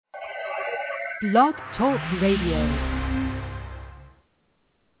Blog Talk Radio.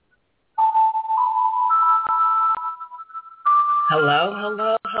 Hello,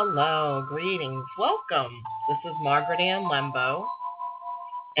 hello, hello. Greetings. Welcome. This is Margaret Ann,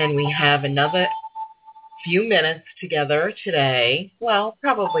 and we have another few minutes together today. Well,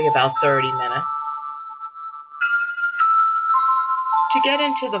 probably about 30 minutes to get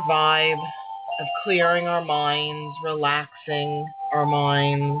into the vibe of clearing our minds, relaxing our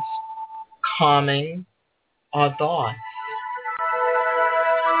minds, calming our thoughts.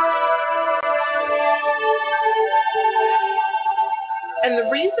 And the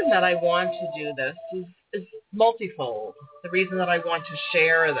reason that I want to do this is multifold. The reason that I want to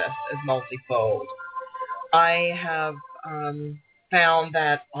share this is multifold. I have found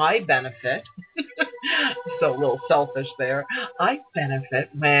that I benefit, so a little selfish there, I benefit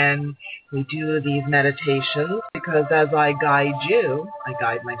when we do these meditations because as I guide you, I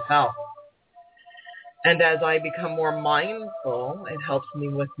guide myself. And as I become more mindful, it helps me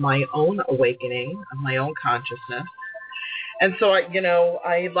with my own awakening of my own consciousness. And so,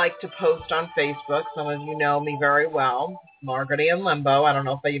 I like to post on Facebook. Some of you know me very well, Margaret Ann. I don't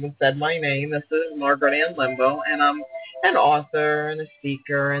know if I even said my name. This is Margaret Ann, and I'm an author and a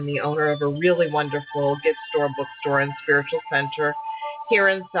speaker and the owner of a really wonderful gift store, bookstore, and spiritual center here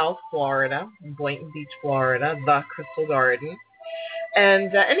in South Florida, in Boynton Beach, Florida, the Crystal Garden.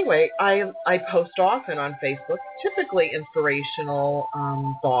 And anyway, I post often on Facebook, typically inspirational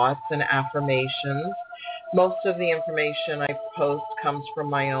thoughts and affirmations. Most of the information I post comes from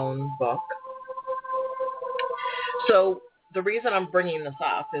my own book. So the reason I'm bringing this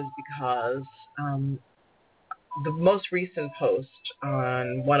up is because the most recent post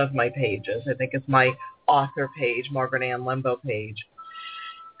on one of my pages, I think it's my author page, Margaret Ann Lembo page,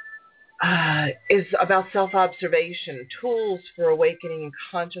 is about self-observation, tools for awakening and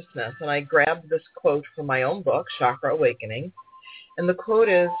consciousness. And I grabbed this quote from my own book, Chakra Awakening. And the quote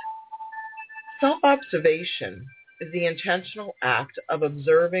is, self-observation is the intentional act of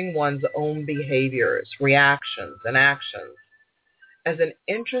observing one's own behaviors, reactions, and actions as an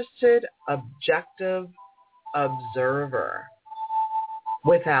interested, objective observer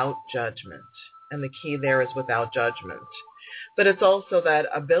without judgment. And the key there is without judgment. But it's also that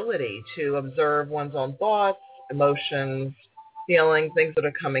ability to observe one's own thoughts, emotions, feelings, things that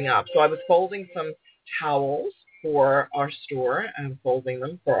are coming up. So I was folding some towels for our store and folding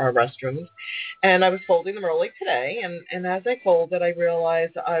them for our restrooms. And I was folding them early today. And as I folded, I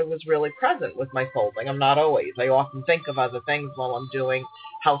realized I was really present with my folding. I'm not always. I often think of other things while I'm doing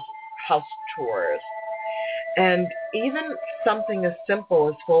house chores. And even something as simple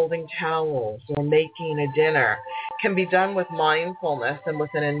as folding towels or making a dinner can be done with mindfulness and with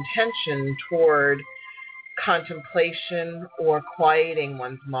an intention toward contemplation or quieting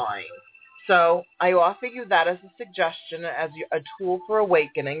one's mind. So I offer you that as a suggestion, as a tool for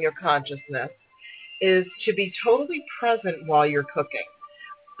awakening your consciousness, is to be totally present while you're cooking.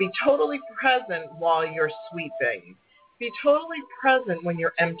 Be totally present while you're sweeping. Be totally present when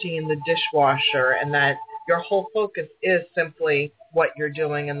you're emptying the dishwasher, and that your whole focus is simply what you're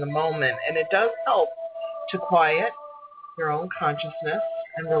doing in the moment. And it does help to quiet your own consciousness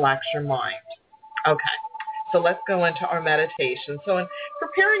and relax your mind. Okay. So let's go into our meditation. So in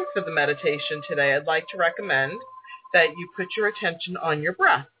preparing for the meditation today, I'd like to recommend that you put your attention on your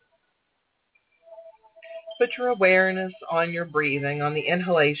breath. Put your awareness on your breathing, on the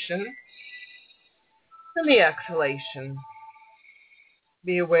inhalation and the exhalation.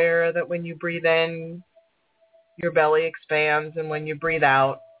 Be aware that when you breathe in, your belly expands, and when you breathe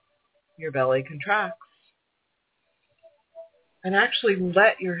out, your belly contracts. And actually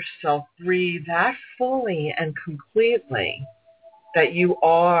let yourself breathe that fully and completely that you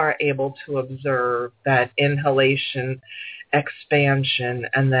are able to observe that inhalation, expansion,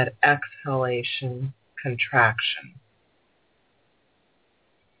 and that exhalation, contraction.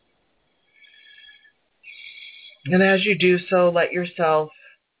 And as you do so, let yourself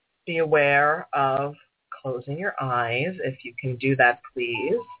be aware of closing your eyes. If you can do that,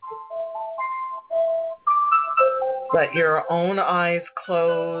 please. Let your own eyes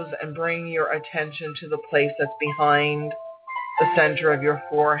close and bring your attention to the place that's behind the center of your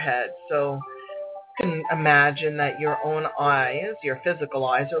forehead. So you can imagine that your own eyes, your physical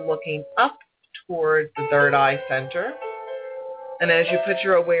eyes, are looking up toward the third eye center. And as you put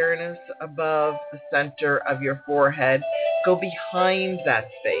your awareness above the center of your forehead, go behind that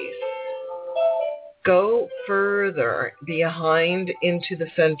space. Go further behind into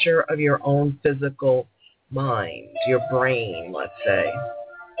the center of your own physical mind, your brain, let's say.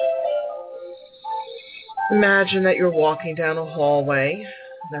 Imagine that you're walking down a hallway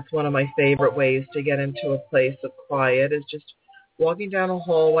That's one of my favorite ways to get into a place of quiet, is just walking down a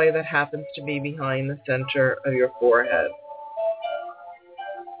hallway that happens to be behind the center of your forehead.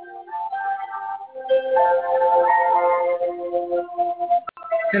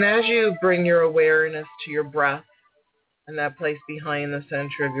 And as you bring your awareness to your breath and that place behind the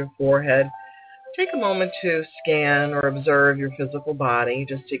center of your forehead, take a moment to scan or observe your physical body,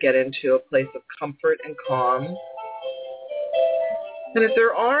 just to get into a place of comfort and calm. And if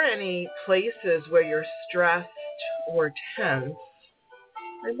there are any places where you're stressed or tense,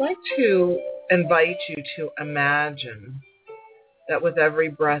 I'd like to invite you to imagine that with every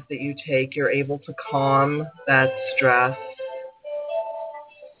breath that you take, you're able to calm that stress.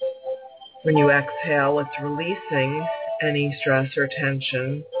 When you exhale, it's releasing any stress or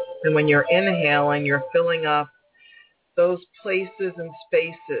tension. And when you're inhaling, you're filling up those places and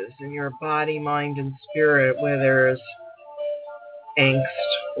spaces in your body, mind, and spirit where there's angst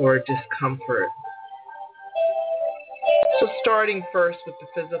or discomfort. So starting first with the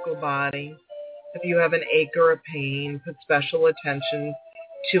physical body, if you have an ache or a pain, put special attention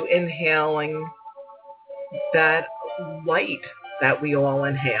to inhaling that light that we all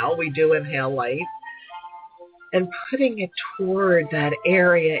inhale. We do inhale light. And putting it toward that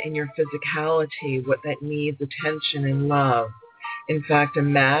area in your physicality, what that needs attention and love. In fact,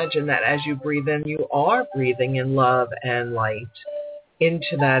 imagine that as you breathe in, you are breathing in love and light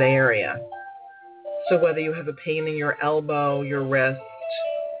into that area. So whether you have a pain in your elbow, your wrist,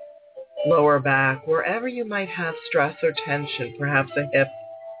 lower back, wherever you might have stress or tension, perhaps a hip,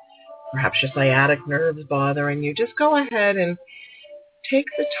 perhaps your sciatic nerves bothering you, just go ahead and take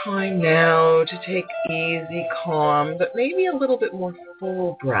the time now to take easy, calm, but maybe a little bit more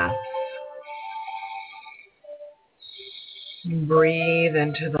full breaths. Breathe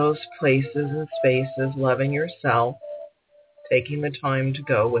into those places and spaces, loving yourself, taking the time to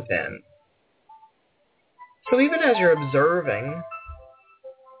go within. So even as you're observing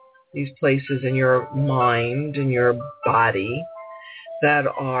these places in your mind and your body that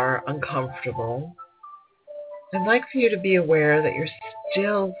are uncomfortable, I'd like for you to be aware that you're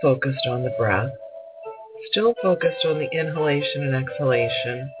still focused on the breath, still focused on the inhalation and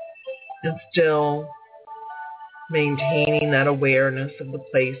exhalation, and still maintaining that awareness of the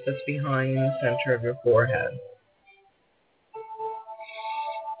place that's behind the center of your forehead.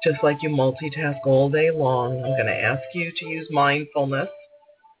 Just like you multitask all day long, I'm going to ask you to use mindfulness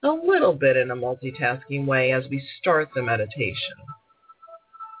a little bit in a multitasking way as we start the meditation.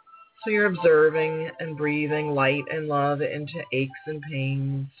 So you're observing and breathing light and love into aches and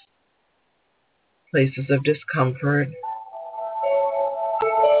pains, places of discomfort.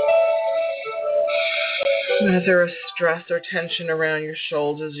 And if there is stress or tension around your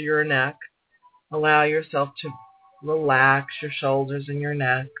shoulders or your neck, allow yourself to relax your shoulders and your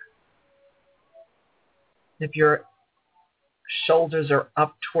neck. If your shoulders are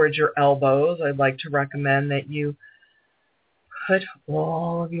up towards your elbows, I'd like to recommend that you put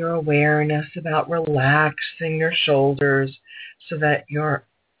all of your awareness about relaxing your shoulders so that your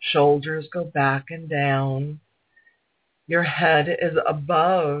shoulders go back and down. Your head is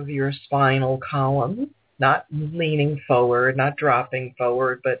above your spinal column, not leaning forward, not dropping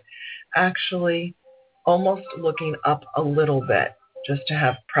forward, but actually almost looking up a little bit, just to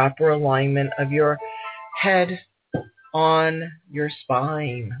have proper alignment of your head on your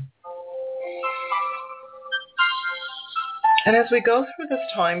spine. And as we go through this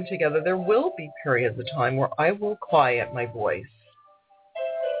time together, there will be periods of time where I will quiet my voice.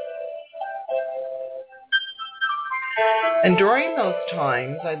 And during those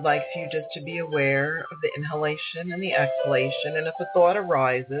times, I'd like for you just to be aware of the inhalation and the exhalation. And if a thought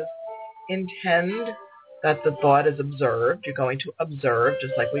arises, intend that the thought is observed. You're going to observe,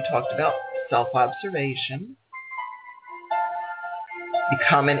 just like we talked about, self-observation.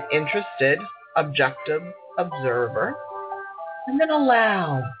 Become an interested, objective observer. And then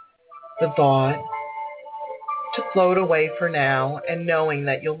allow the thought to float away for now, and knowing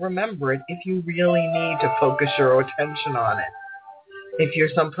that you'll remember it if you really need to focus your attention on it. If you're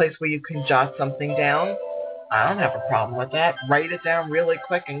someplace where you can jot something down, I don't have a problem with that. Write it down really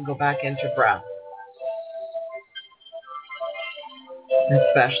quick and go back into breath.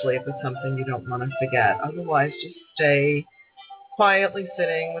 Especially if it's something you don't want to forget. Otherwise, just stay quietly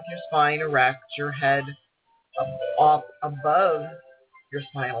sitting with your spine erect, your head up above your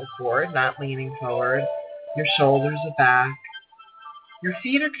spinal cord, not leaning forward. Your shoulders are back. Your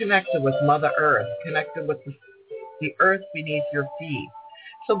feet are connected with Mother Earth, connected with the earth beneath your feet.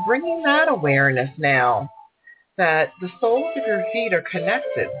 So bringing that awareness now that the soles of your feet are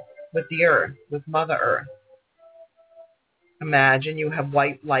connected with the earth, with Mother Earth. Imagine you have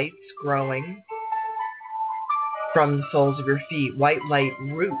white lights growing from the soles of your feet, white light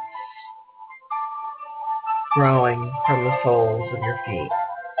roots growing from the soles of your feet.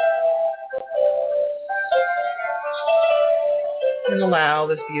 And allow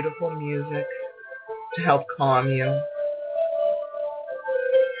this beautiful music to help calm you.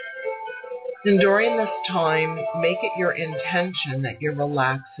 And during this time, make it your intention that you're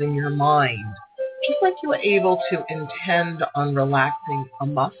relaxing your mind. Just like you were able to intend on relaxing a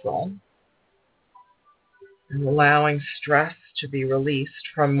muscle and allowing stress to be released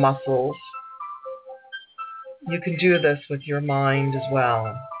from muscles, you can do this with your mind as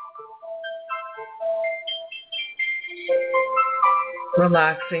well.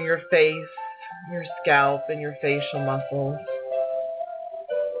 Relaxing your face, your scalp, and your facial muscles.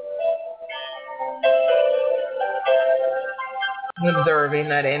 And observing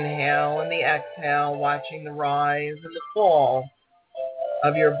that inhale and the exhale, watching the rise and the fall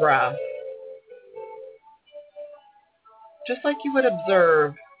of your breath. Just like you would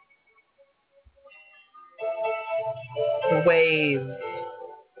observe the waves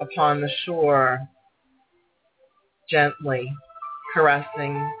upon the shore, gently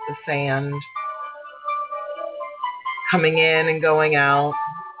caressing the sand, coming in and going out,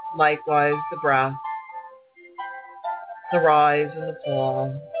 likewise the breath, the rise and the fall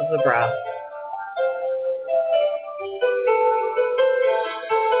of the breath.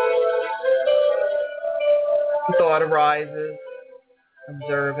 The thought arises,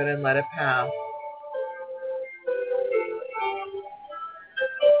 observe it and let it pass.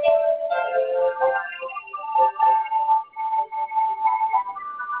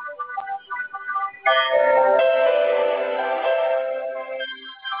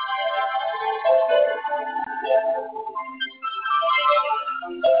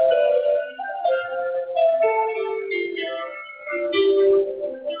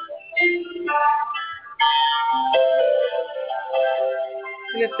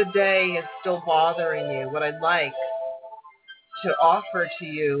 And if the day is still bothering you, what I'd like to offer to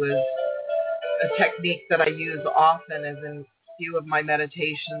you is a technique that I use often as in a few of my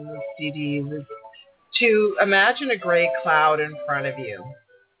meditations CDs, is to imagine a gray cloud in front of you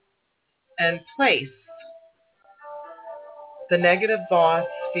and place the negative thoughts,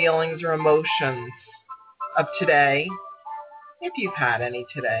 feelings, or emotions of today, if you've had any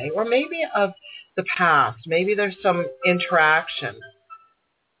today, or maybe of the past. Maybe there's some interaction,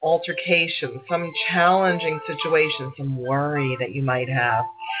 altercation, some challenging situation, some worry that you might have.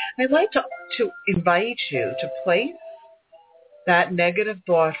 I'd like to invite you to place that negative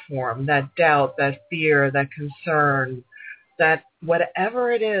thought form, that doubt, that fear, that concern, that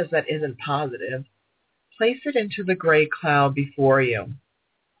whatever it is that isn't positive, place it into the gray cloud before you.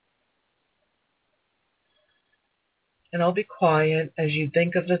 And I'll be quiet as you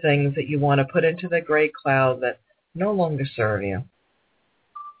think of the things that you want to put into the gray cloud that no longer serve you.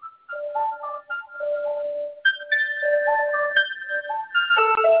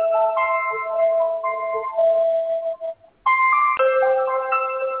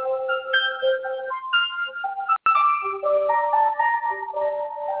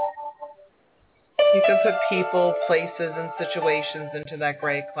 You can put people, places, and situations into that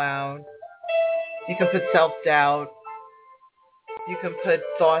gray cloud. You can put self-doubt. You can put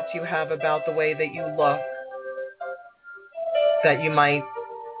thoughts you have about the way that you look that you might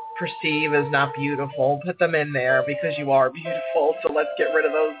perceive as not beautiful. Put them in there because you are beautiful, so let's get rid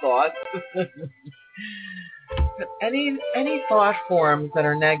of those thoughts. But any thought forms that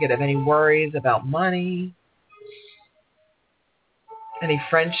are negative, any worries about money, any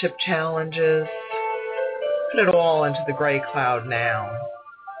friendship challenges, put it all into the gray cloud now.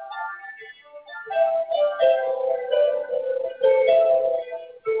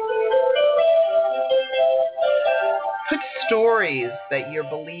 Put stories that you're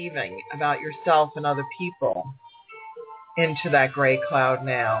believing about yourself and other people into that gray cloud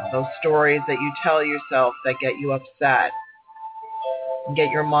now. Those stories that you tell yourself that get you upset and get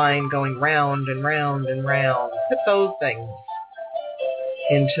your mind going round and round and round. Put those things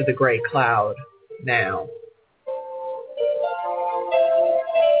into the gray cloud now.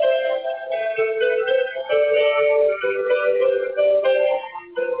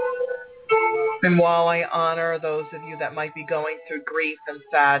 And while I honor those of you that might be going through grief and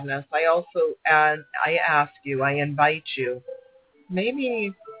sadness, I invite you,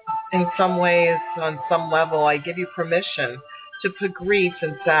 maybe in some ways, on some level, I give you permission to put grief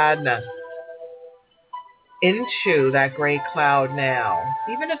and sadness into that gray cloud now.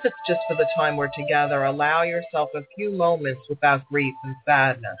 Even if it's just for the time we're together, allow yourself a few moments without grief and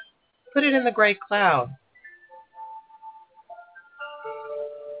sadness. Put it in the gray cloud.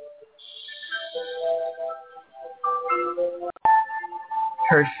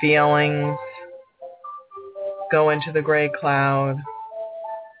 hurt feelings go into the gray cloud.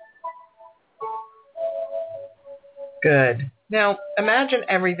 Good. Now, imagine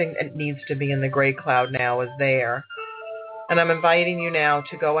everything that needs to be in the gray cloud now is there. And I'm inviting you now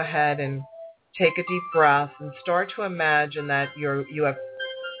to go ahead and take a deep breath and start to imagine that you have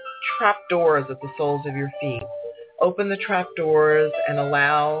trap doors at the soles of your feet. Open the trap doors and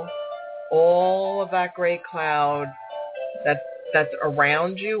allow all of that gray cloud that's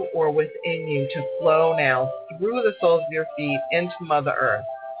around you or within you to flow now through the soles of your feet into Mother Earth.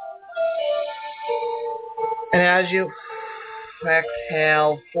 And as you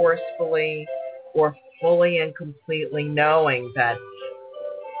exhale forcefully or fully and completely, knowing that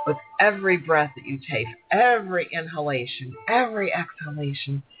with every breath that you take, every inhalation, every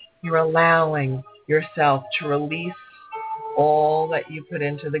exhalation, you're allowing yourself to release all that you put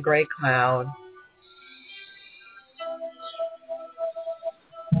into the gray cloud,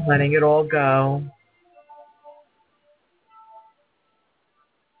 letting it all go.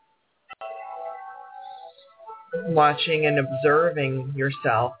 Watching and observing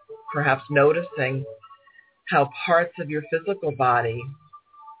yourself, perhaps noticing how parts of your physical body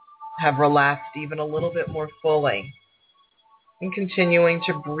have relaxed even a little bit more fully. And continuing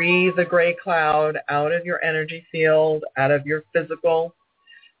to breathe the gray cloud out of your energy field, out of your physical,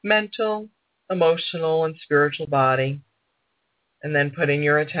 mental, emotional, and spiritual body. And then putting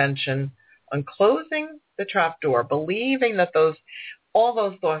your attention on closing the trapdoor, believing that all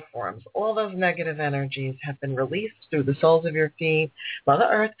those thought forms, all those negative energies have been released through the soles of your feet. Mother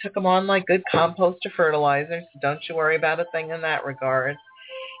Earth took them on like good compost or fertilizer, so don't you worry about a thing in that regard.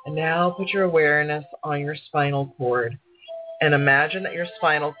 And now put your awareness on your spinal cord. And imagine that your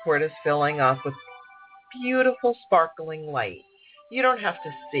spinal cord is filling up with beautiful sparkling light. You don't have to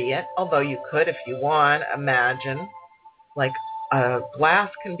see it, although you could if you want. Imagine like a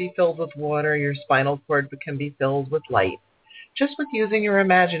glass can be filled with water, your spinal cord can be filled with light, just with using your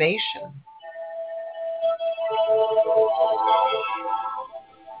imagination.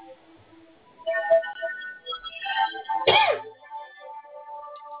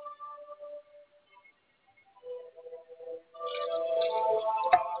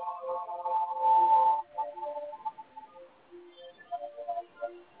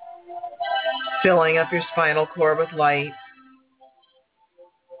 Filling up your spinal cord with light,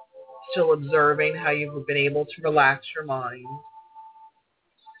 still observing how you've been able to relax your mind.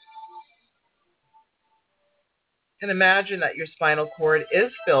 And imagine that your spinal cord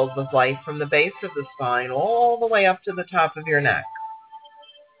is filled with light from the base of the spine all the way up to the top of your neck.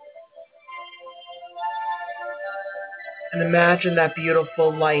 And imagine that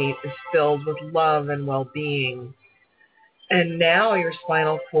beautiful light is filled with love and well-being. And now your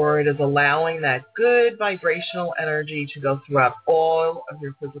spinal cord is allowing that good vibrational energy to go throughout all of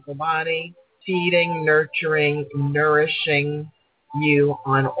your physical body, feeding, nurturing, nourishing you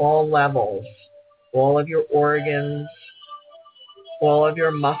on all levels. All of your organs, all of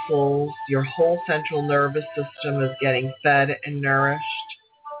your muscles, your whole central nervous system is getting fed and nourished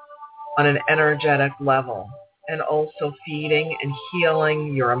on an energetic level, and also feeding and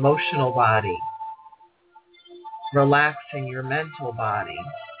healing your emotional body, relaxing your mental body,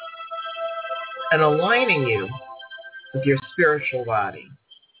 and aligning you with your spiritual body.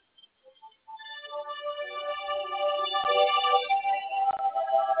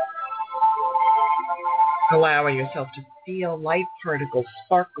 Allowing yourself to feel light particles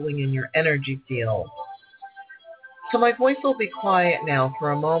sparkling in your energy field. So my voice will be quiet now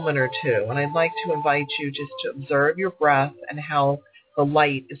for a moment or two, and I'd like to invite you just to observe your breath and how the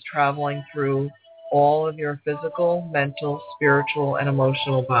light is traveling through all of your physical, mental, spiritual, and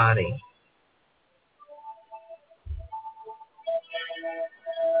emotional body.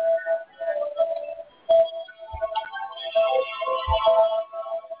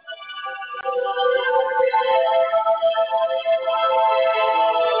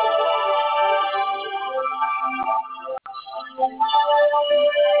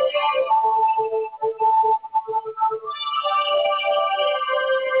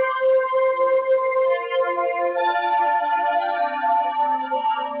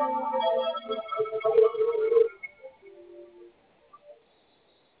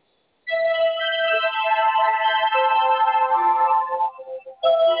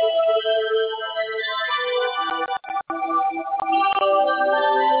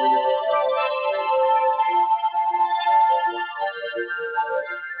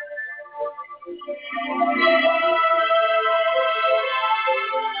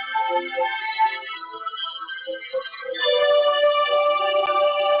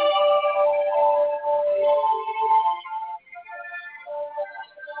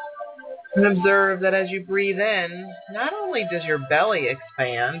 And observe that as you breathe in, not only does your belly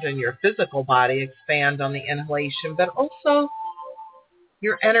expand and your physical body expand on the inhalation, but also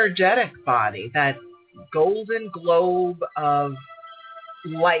your energetic body, that golden globe of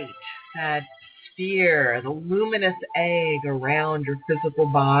light, that sphere, the luminous egg around your physical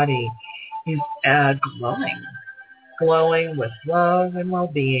body is glowing with love and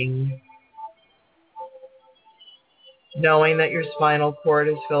well-being. Knowing that your spinal cord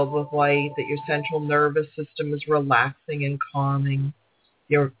is filled with light, that your central nervous system is relaxing and calming,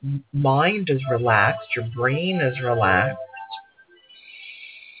 your mind is relaxed, your brain is relaxed,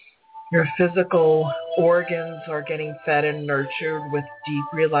 your physical organs are getting fed and nurtured with deep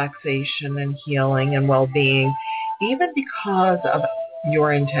relaxation and healing and well-being, even because of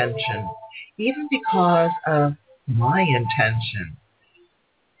your intention, even because of my intention.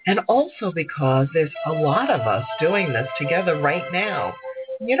 And also because there's a lot of us doing this together right now.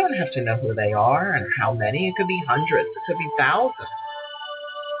 You don't have to know who they are and how many. It could be hundreds. It could be thousands.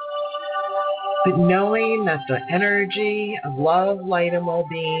 But knowing that the energy of love, light, and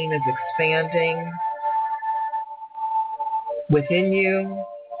well-being is expanding within you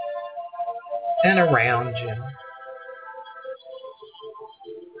and around you.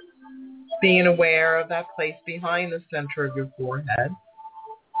 Being aware of that place behind the center of your forehead,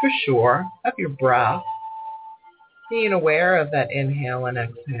 for sure, of your breath. Being aware of that inhale and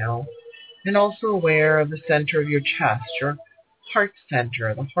exhale, and also aware of the center of your chest, your heart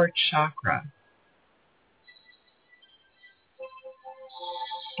center, the heart chakra.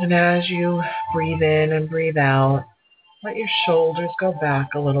 And as you breathe in and breathe out, let your shoulders go back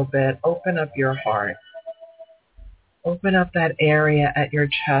a little bit. Open up your heart. Open up that area at your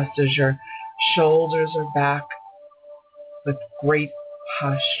chest as your shoulders are back with great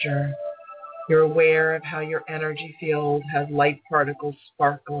posture. You're aware of how your energy field has light particles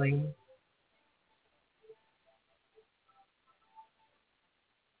sparkling.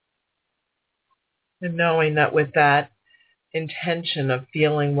 And knowing that with that intention of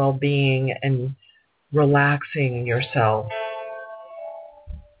feeling well-being and relaxing yourself,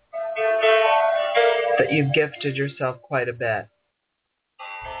 that you've gifted yourself quite a bit.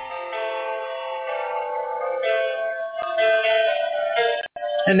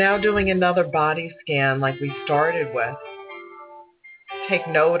 And now doing another body scan like we started with. Take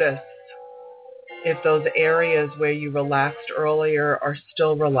notice if those areas where you relaxed earlier are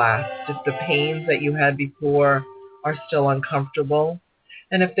still relaxed, if the pains that you had before are still uncomfortable,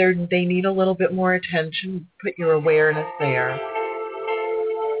 and if they need a little bit more attention, put your awareness there.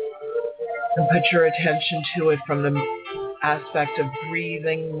 And put your attention to it from the aspect of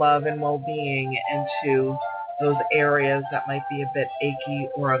breathing love and well-being into those areas that might be a bit achy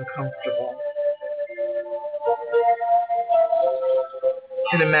or uncomfortable.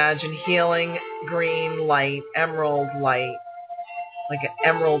 And imagine healing green light, emerald light, like an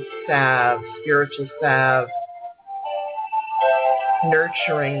emerald salve, spiritual salve,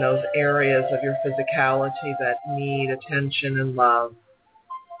 nurturing those areas of your physicality that need attention and love.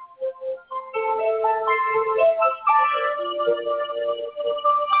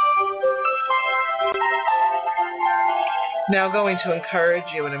 Now going to encourage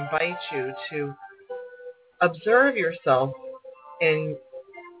you and invite you to observe yourself in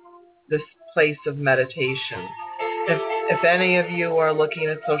this place of meditation. If any of you are looking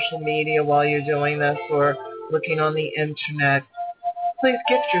at social media while you're doing this or looking on the internet, please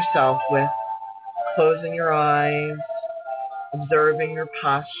gift yourself with closing your eyes, observing your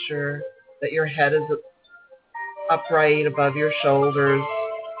posture, that your head is upright above your shoulders,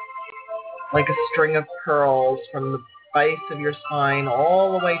 like a string of pearls from the base of your spine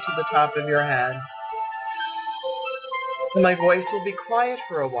all the way to the top of your head. And my voice will be quiet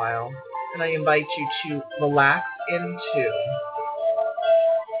for a while, and I invite you to relax into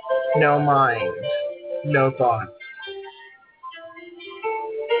no mind, no thoughts.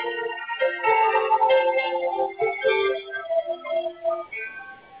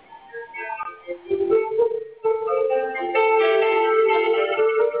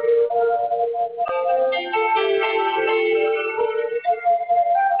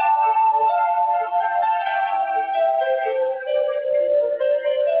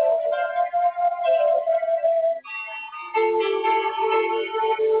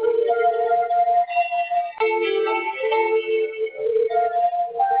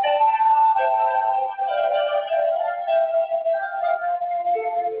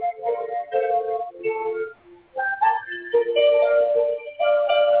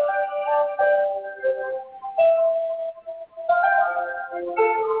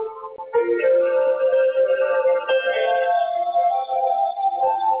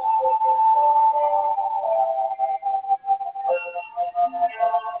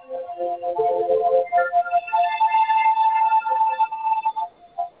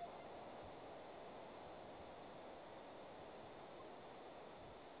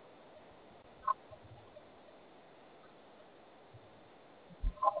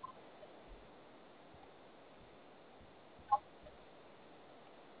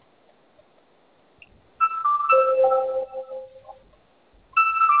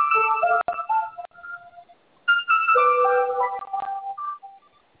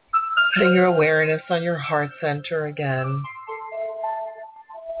 Putting your awareness on your heart center again.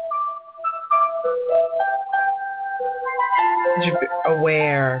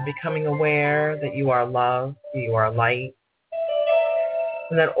 Becoming aware that you are love, you are light,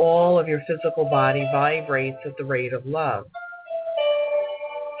 and that all of your physical body vibrates at the rate of love.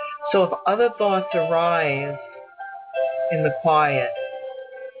 So if other thoughts arise in the quiet,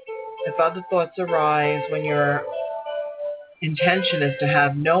 if other thoughts arise when your intention is to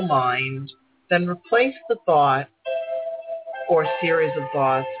have no mind, then replace the thought or series of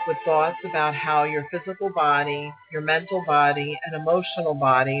thoughts with thoughts about how your physical body, your mental body, and emotional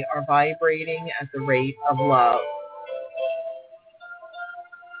body are vibrating at the rate of love.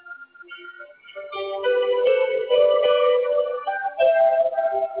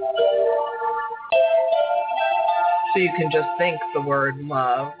 So you can just think the word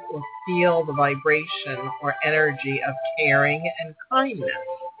love or feel the vibration or energy of caring and kindness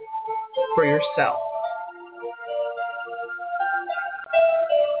for yourself.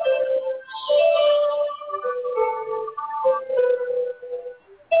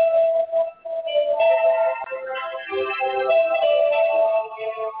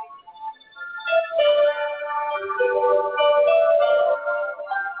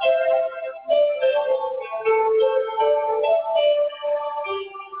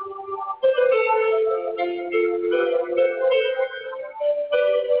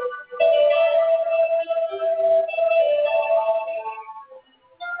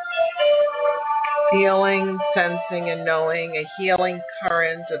 Feeling, sensing, and knowing a healing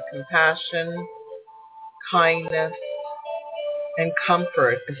current of compassion, kindness, and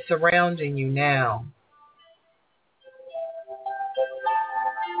comfort is surrounding you now.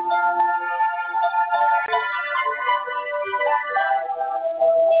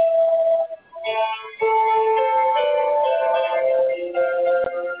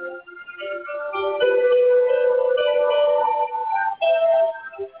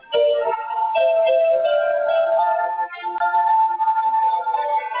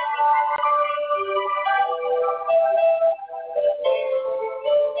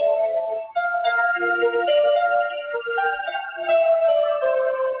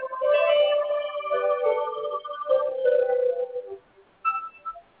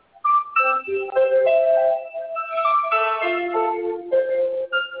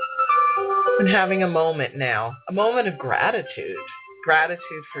 And having a moment now, a moment of gratitude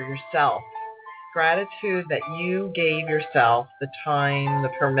for yourself, gratitude that you gave yourself the time, the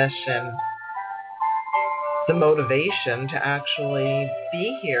permission, the motivation to actually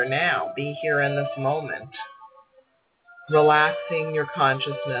be here now, be here in this moment, relaxing your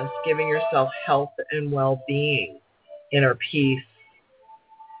consciousness, giving yourself health and well-being, inner peace.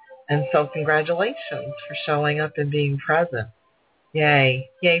 And so congratulations for showing up and being present. Yay.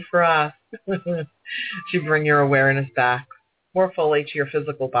 Yay for us. To bring your awareness back more fully to your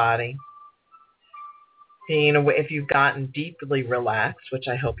physical body. If you've gotten deeply relaxed, which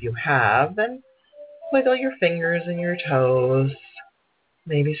I hope you have, then wiggle your fingers and your toes.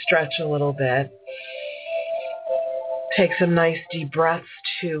 Maybe stretch a little bit. Take some nice deep breaths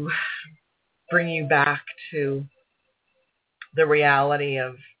to bring you back to the reality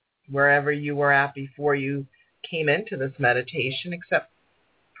of wherever you were at before you came into this meditation, except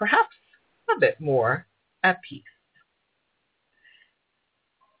perhaps a bit more at peace.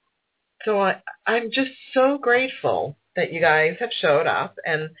 So I'm just so grateful that you guys have showed up.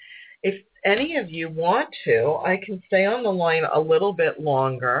 And if any of you want to, I can stay on the line a little bit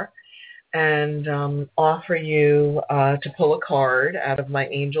longer and offer you to pull a card out of my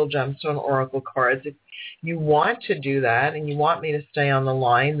Angel Gemstone Oracle cards. If you want to do that and you want me to stay on the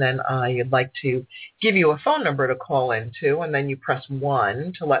line, then I'd like to give you a phone number to call into, and then you press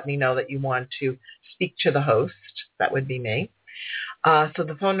 1 to let me know that you want to speak to the host. That would be me. So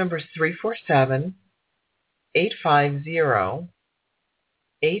the phone number is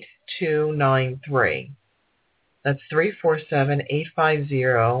 347-850-8293. That's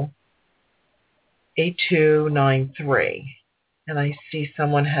 347-850-8293. And I see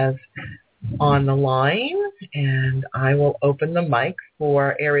someone has on the line, and I will open the mic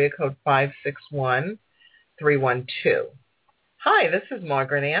for area code 561312. Hi, this is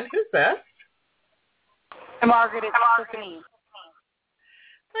Margaret Ann. Who's this? Hi, Margaret. It's Tiffany.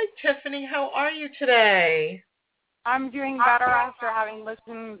 Hi, Tiffany. How are you today? I'm doing better after having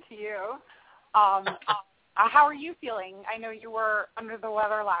listened to you. How are you feeling? I know you were under the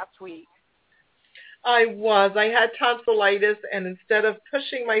weather last week. I was. I had tonsillitis, and instead of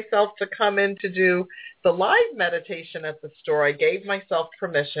pushing myself to come in to do the live meditation at the store, I gave myself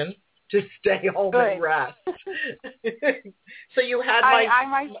permission to stay home and rest. So you had I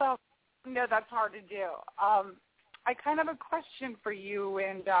myself No, that's hard to do. I kind of have a question for you,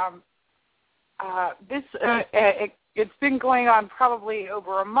 and it's been going on probably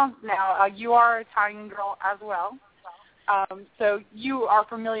over a month now. You are an Italian girl as well, so you are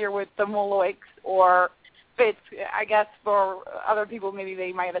familiar with the Moloics, or it's, I guess for other people maybe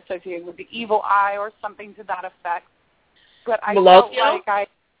they might associate with the evil eye or something to that effect. But I felt like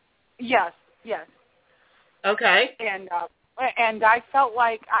yes. Okay. And I felt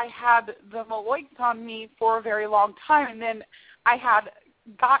like I had the Moloics on me for a very long time, and then I had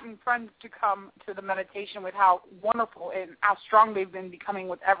gotten friends to come to the meditation with how wonderful and how strong they've been becoming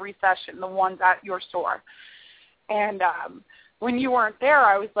with every session, the ones at your store. And when you weren't there,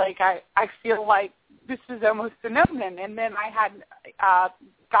 I was like, I feel like this is almost a no-win. And then I had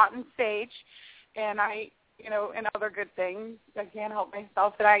gotten Sage, and and other good things. I can't help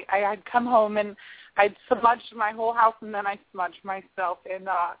myself. And I had come home, and I'd smudged my whole house, and then I smudged myself. And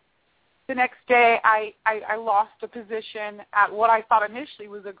the next day, I lost a position at what I thought initially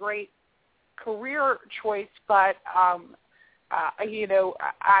was a great career choice, but I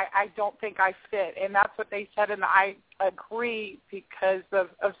don't think I fit, and that's what they said, and I agree because of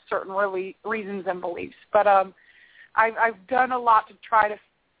certain reasons and beliefs. But I've done a lot to try to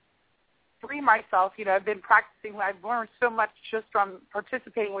free myself. I've been practicing. I've learned so much just from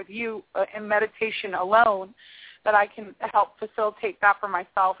participating with you in meditation alone that I can help facilitate that for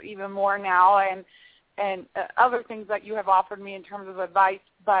myself even more now, and other things that you have offered me in terms of advice.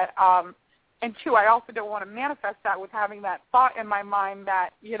 But and two, I also don't want to manifest that with having that thought in my mind that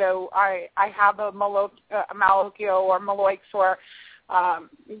I have a Malokio or Maloics or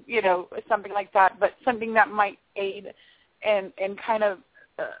something like that, but something that might aid in kind of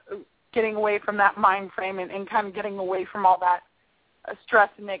getting away from that mind frame and kind of getting away from all that stress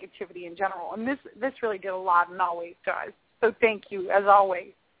and negativity in general. And this really did a lot and always does. So thank you, as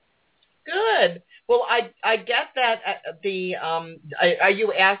always. Good. Well, I get that. Are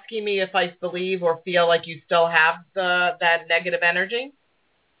you asking me if I believe or feel like you still have that negative energy?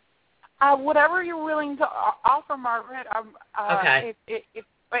 Whatever you're willing to offer, Margaret. Okay.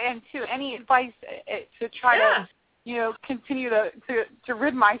 And to any advice to try to continue to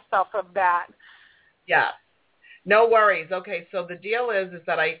rid myself of that. Yeah. No worries. Okay, so the deal is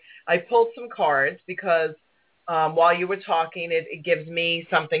that I pulled some cards because while you were talking, it gives me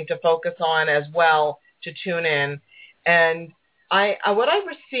something to focus on as well to tune in. And what I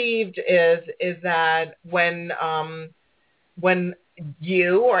received is that when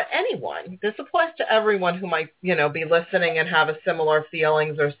you or anyone, this applies to everyone who might be listening and have a similar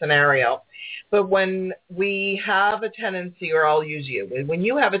feelings or scenario, but when we have a tendency, or I'll use you, when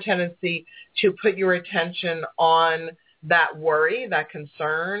you have a tendency to put your attention on that worry, that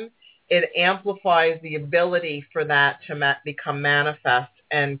concern, it amplifies the ability for that to become manifest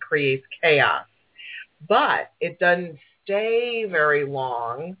and creates chaos. But it doesn't stay very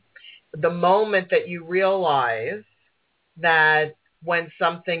long. The moment that you realize that when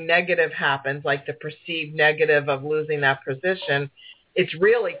something negative happens, like the perceived negative of losing that position, it's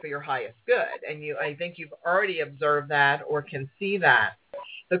really for your highest good. And I think you've already observed that or can see that.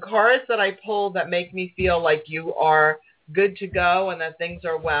 The cards that I pulled that make me feel like you are good to go and that things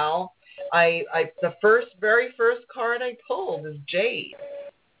are well, the very first card I pulled is Jade.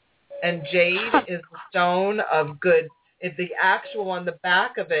 And Jade is the stone of good. It's the actual on the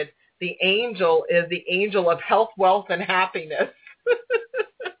back of it. The angel is the angel of health, wealth, and happiness.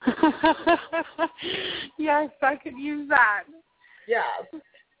 Yes, I could use that. Yes.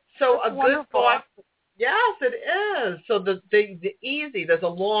 So that's a wonderful. Good thought. Yes, it is. So the easy, there's a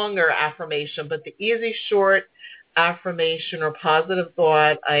longer affirmation, but the easy, short affirmation or positive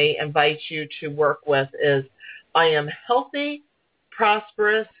thought I invite you to work with is, I am healthy,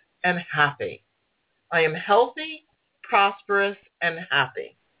 prosperous, and happy. I am healthy, prosperous, and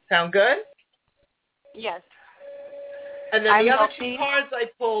happy. Sound good? Yes. And then the other two cards I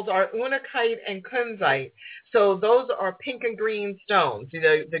pulled are Unakite and Kunzite. So those are pink and green stones.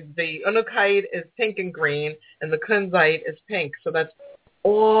 The Unakite is pink and green, and the Kunzite is pink. So that's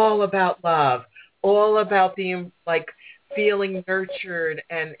all about love, all about being feeling nurtured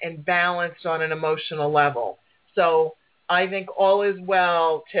and balanced on an emotional level. So I think all is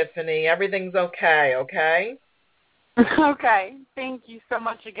well, Tiffany. Everything's okay, okay? Okay. Thank you so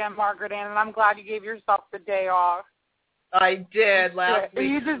much again, Margaret Ann, and I'm glad you gave yourself the day off. I did last week.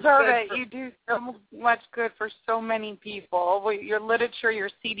 You deserve it. You do so much good for so many people. Your literature, your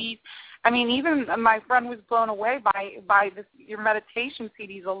CDs. I mean, even my friend was blown away by your meditation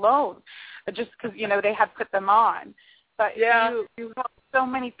CDs alone, just because, they had put them on. But you help so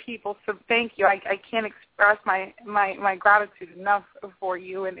many people, so thank you. I can't express my gratitude enough for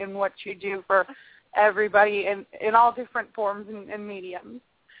you and what you do for everybody in all different forms and mediums.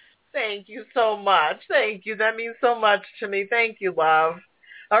 Thank you so much. Thank you. That means so much to me. Thank you, love.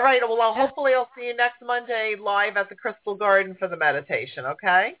 All right. Well, hopefully I'll see you next Monday live at the Crystal Garden for the meditation,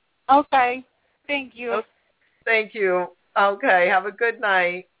 okay? Okay. Thank you. Okay. Thank you. Okay. Have a good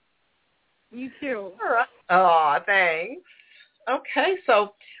night. You too. All right. Oh, thanks. Okay.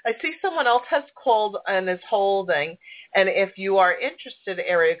 So I see someone else has called and is holding. And if you are interested,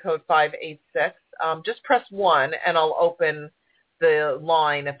 area code 586, just press 1 and I'll open the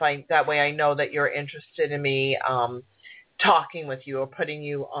line that way I know that you're interested in me talking with you or putting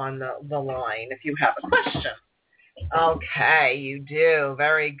you on the line if you have a question. Okay, you do.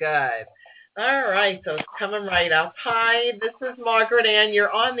 Very good. All right, so it's coming right up. Hi, this is Margaret Ann.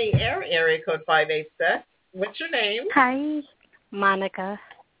 You're on the air, area code 586. What's your name? Hi, Monica.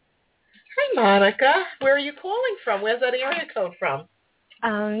 Hi, Monica. Where are you calling from? Where's that area code from?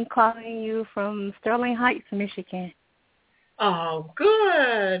 I'm calling you from Sterling Heights, Michigan. Oh,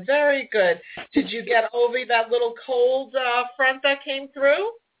 good. Very good. Did you get over that little cold front that came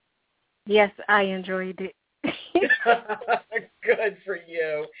through? Yes, I enjoyed it. Good for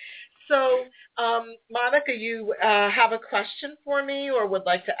you. So, Monica, you have a question for me or would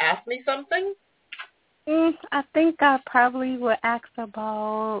like to ask me something? I think I probably would ask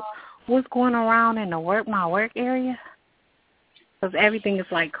about what's going around in my work area, because everything is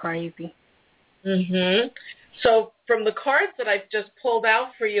like crazy. Mm-hmm. So from the cards that I've just pulled out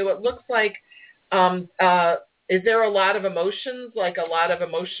for you, it looks like, is there a lot of emotions, like a lot of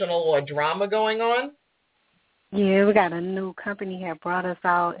emotional or drama going on? Yeah, we got a new company that brought us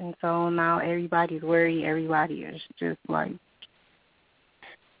out, and so now everybody's worried. Everybody is just like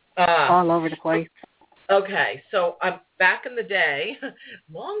all over the place. Okay, so back in the day,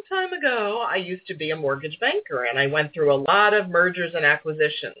 long time ago, I used to be a mortgage banker, and I went through a lot of mergers and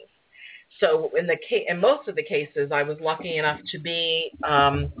acquisitions. So in most of the cases, I was lucky enough to be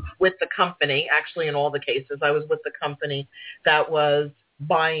with the company. Actually, in all the cases, I was with the company that was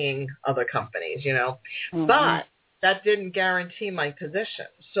buying other companies, Mm-hmm. But that didn't guarantee my position.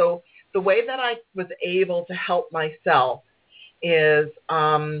 So the way that I was able to help myself is,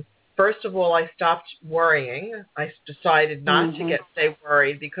 first of all, I stopped worrying. I decided not to stay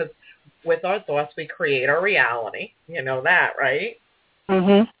worried because with our thoughts, we create our reality. You know that, right?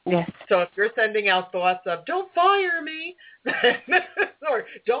 Yes. So if you're sending out thoughts of "don't fire me" or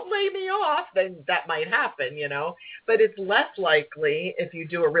 "don't lay me off," then that might happen, But it's less likely if you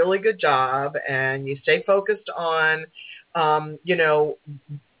do a really good job and you stay focused on,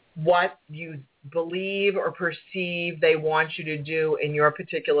 what you believe or perceive they want you to do in your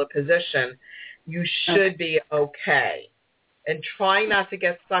particular position. You should be okay. And try not to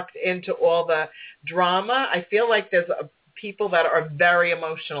get sucked into all the drama. I feel like there's people that are very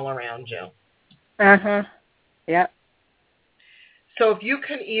emotional around you. Yep. So if you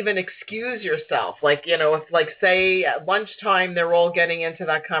can even excuse yourself, if say at lunchtime they're all getting into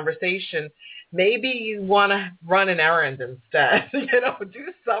that conversation, maybe you want to run an errand instead,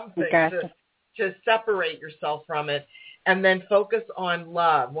 do something to separate yourself from it and then focus on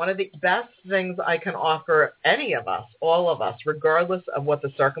love. One of the best things I can offer any of us, all of us, regardless of what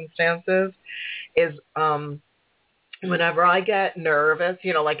the circumstances is, whenever I get nervous,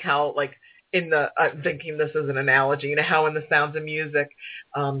 I'm thinking this is an analogy, how in The Sounds of Music,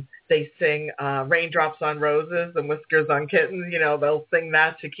 they sing Raindrops on Roses and Whiskers on Kittens, they'll sing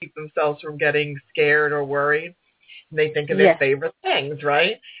that to keep themselves from getting scared or worried. And they think of their favorite things,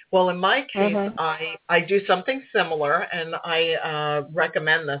 right? Well, in my case, I do something similar, and I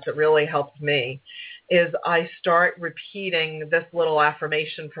recommend this. It really helps me, is I start repeating this little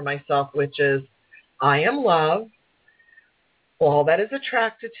affirmation for myself, which is, I am love. All that is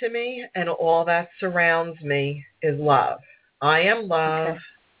attracted to me and all that surrounds me is love. I am love. Okay.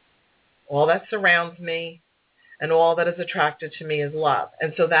 All that surrounds me and all that is attracted to me is love.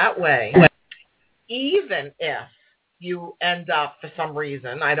 And so that way, even if you end up for some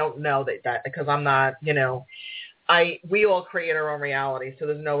reason, I don't know that because I'm not, we all create our own reality, so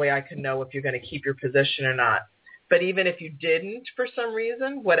there's no way I can know if you're going to keep your position or not. But even if you didn't for some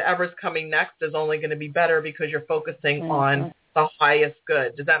reason, whatever's coming next is only going to be better because you're focusing on the highest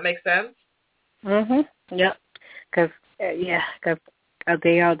good. Does that make sense? Yep. Because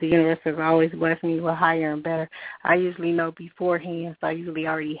the universe has always blessed me with higher and better. I usually know beforehand, so I usually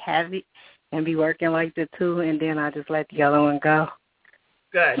already have it and be working like the two, and then I just let the other one go.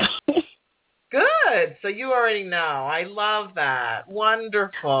 Good. Good. So you already know. I love that.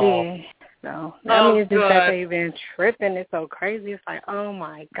 Wonderful. Yeah. So that means just that they've been tripping. It's so crazy. It's like, oh,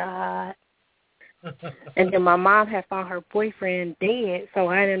 my God. And then my mom had found her boyfriend dead, so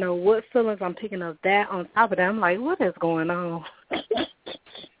I didn't know what feelings I'm picking up that on top of that. I'm like, what is going on?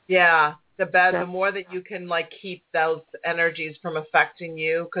 Yeah, the more that you can, like, keep those energies from affecting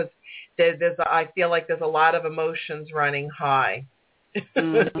you, because I feel like there's a lot of emotions running high.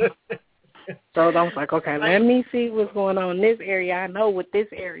 Mm-hmm. So I was like, okay, let me see what's going on in this area. I know what this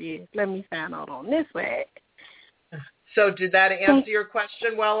area is. Let me find out on this way. So did that answer your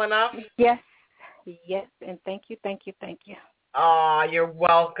question well enough? Yes, and thank you. Ah, you're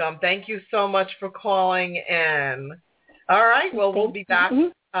welcome. Thank you so much for calling in. All right, well, we'll be back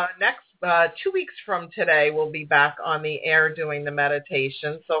next 2 weeks from today. We'll be back on the air doing the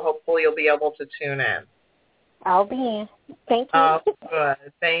meditation, so hopefully you'll be able to tune in. I'll be in. Thank you. Oh, good.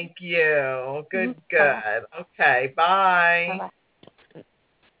 Thank you. Good. Okay, bye. Bye-bye.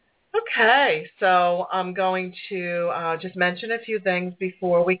 Okay, so I'm going to just mention a few things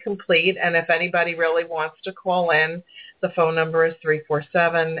before we complete, and if anybody really wants to call in, the phone number is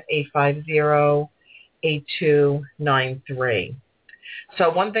 347-850-8293. So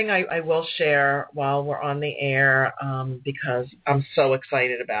one thing I will share while we're on the air, because I'm so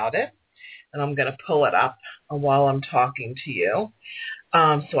excited about it, and I'm going to pull it up while I'm talking to you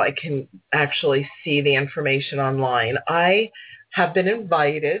so I can actually see the information online. I have been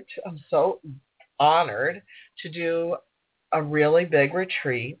invited, I'm so honored, to do a really big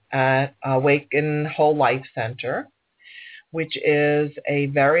retreat at Awaken Whole Life Center, which is a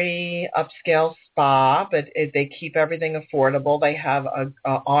very upscale spa, but they keep everything affordable. They have a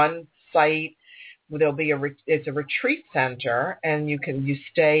on-site, it's a retreat center, and you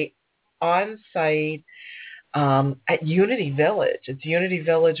stay on-site at Unity Village. It's Unity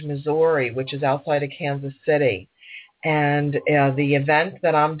Village, Missouri, which is outside of Kansas City. And the event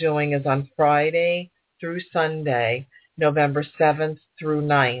that I'm doing is on Friday through Sunday, November 7th through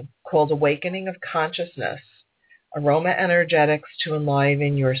 9th, called Awakening of Consciousness, Aroma Energetics to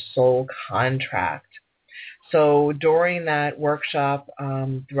Enliven Your Soul Contract. So during that workshop,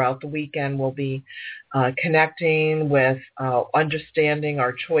 throughout the weekend, we'll be connecting with understanding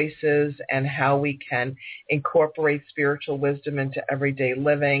our choices and how we can incorporate spiritual wisdom into everyday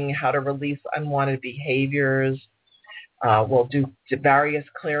living, how to release unwanted behaviors. We'll do various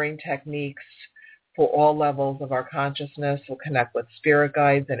clearing techniques for all levels of our consciousness. We'll connect with spirit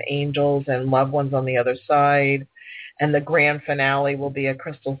guides and angels and loved ones on the other side. And the grand finale will be a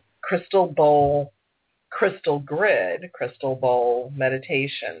crystal bowl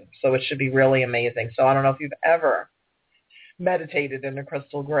meditation. So it should be really amazing. So I don't know if you've ever meditated in a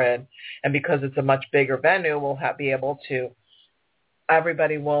crystal grid. And because it's a much bigger venue,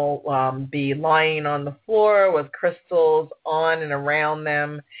 everybody will be lying on the floor with crystals on and around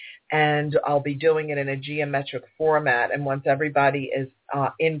them. And I'll be doing it in a geometric format. And once everybody is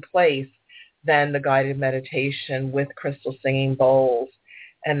in place, then the guided meditation with crystal singing bowls.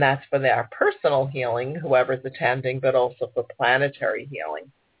 And that's for their personal healing, whoever's attending, but also for planetary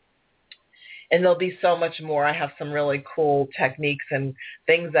healing. And there'll be so much more. I have some really cool techniques and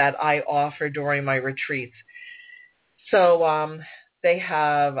things that I offer during my retreats. So they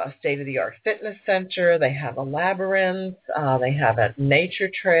have a state-of-the-art fitness center. They have a labyrinth. They have nature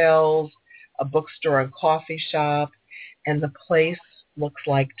trails, a bookstore and coffee shop. And the place looks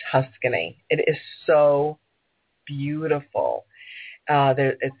like Tuscany. It is so beautiful.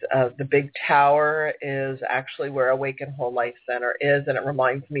 The big tower is actually where Awaken Whole Life Center is, and it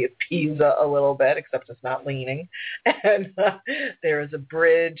reminds me of Pisa a little bit, except it's not leaning. And there is a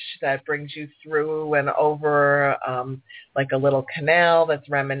bridge that brings you through and over like a little canal that's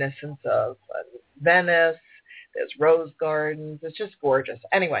reminiscent of Venice. There's rose gardens. It's just gorgeous.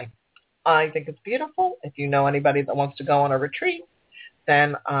 Anyway, I think it's beautiful. If you know anybody that wants to go on a retreat,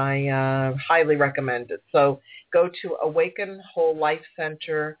 then I highly recommend it. So go to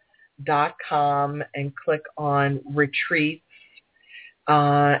awakenwholelifecenter.com and click on retreats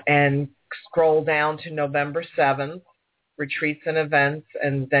and scroll down to November 7th, retreats and events,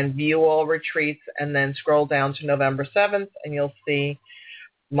 and then view all retreats, and then scroll down to November 7th, and you'll see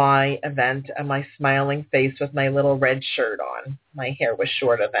my event and my smiling face with my little red shirt on. My hair was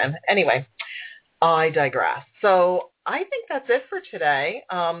shorter then. Anyway, I digress. So I think that's it for today.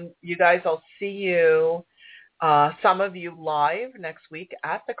 You guys, I'll see you, some of you live next week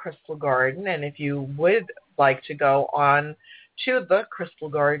at the Crystal Garden. And if you would like to go on to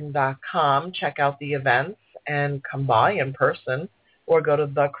thecrystalgarden.com, check out the events and come by in person, or go to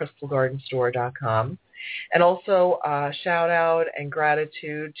thecrystalgardenstore.com. And also shout out and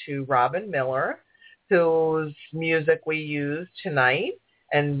gratitude to Robin Miller, whose music we used tonight.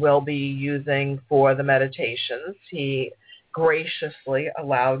 and will be using for the meditations. He graciously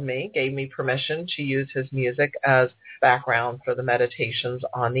gave me permission to use his music as background for the meditations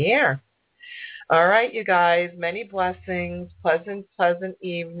on the air. All right, you guys, many blessings, pleasant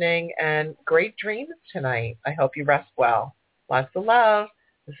evening, and great dreams tonight. I hope you rest well. Lots of love.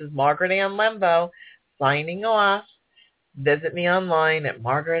 This is Margaret Ann Lembo signing off. Visit me online at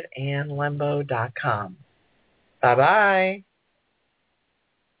margaretannlembo.com. Bye-bye.